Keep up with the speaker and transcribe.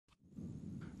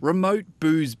Remote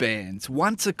booze bans,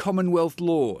 once a Commonwealth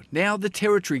law, now the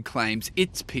Territory claims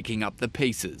it's picking up the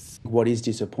pieces. What is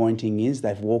disappointing is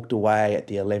they've walked away at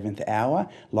the 11th hour,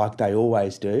 like they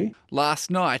always do. Last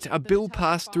night, a bill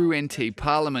passed through NT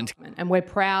Parliament, and we're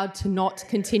proud to not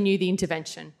continue the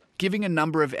intervention, giving a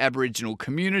number of Aboriginal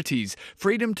communities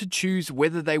freedom to choose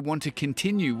whether they want to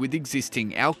continue with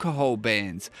existing alcohol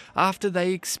bans after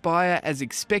they expire as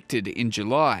expected in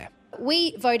July.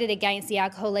 We voted against the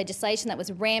alcohol legislation that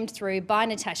was rammed through by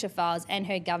Natasha Files and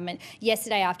her government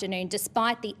yesterday afternoon,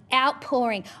 despite the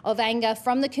outpouring of anger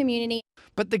from the community.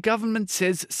 But the government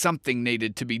says something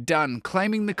needed to be done,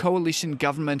 claiming the coalition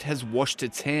government has washed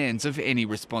its hands of any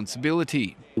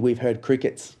responsibility. We've heard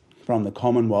crickets from the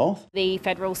Commonwealth. The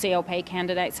federal CLP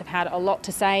candidates have had a lot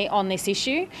to say on this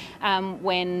issue,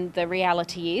 when the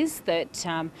reality is that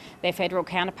their federal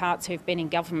counterparts who've been in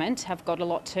government have got a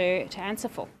lot to answer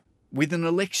for. With an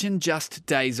election just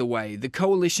days away, the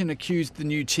coalition accused the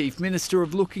new Chief Minister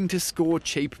of looking to score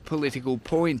cheap political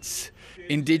points.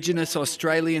 Indigenous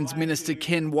Australians Minister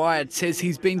Ken Wyatt says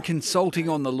he's been consulting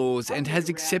on the laws and has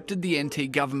accepted the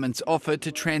NT government's offer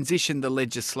to transition the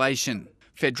legislation.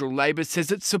 Federal Labor says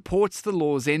it supports the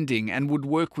law's ending and would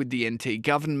work with the NT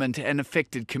government and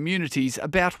affected communities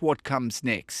about what comes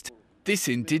next. This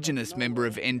Indigenous member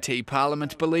of NT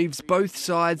Parliament believes both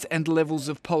sides and levels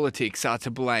of politics are to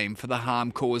blame for the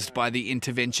harm caused by the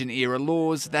intervention-era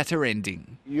laws that are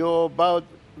ending. You're both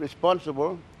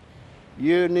responsible.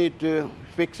 You need to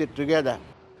fix it together.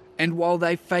 And while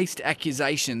they faced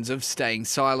accusations of staying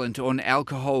silent on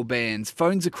alcohol bans,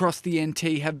 phones across the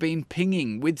NT have been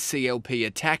pinging with CLP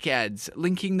attack ads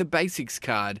linking the Basics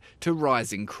card to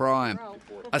rising crime.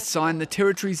 A sign the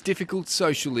Territory's difficult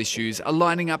social issues are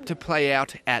lining up to play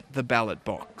out at the ballot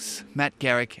box. Matt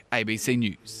Garrick, ABC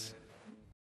News.